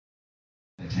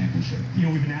championship. You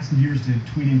know, we've been asking viewers to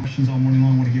tweet in questions all morning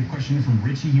long. I want to get a question in from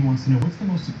Richie. He wants to know what's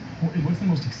the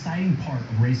most exciting part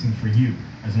of racing for you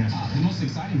as an NASCAR? The most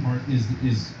exciting part is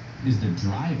the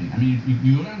driving. I mean,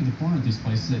 you go down to the corner at these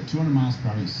places at 200 miles per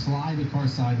hour, you slide the car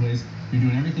sideways, you're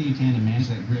doing everything you can to manage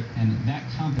that grip, and that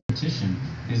competition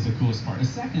is the coolest part. The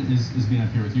second is being up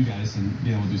here with you guys and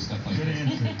being able to do stuff like Good this.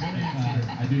 answer. Good answer.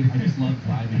 I just love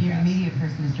driving Your fast. immediate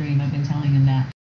person's dream. I've been telling him that.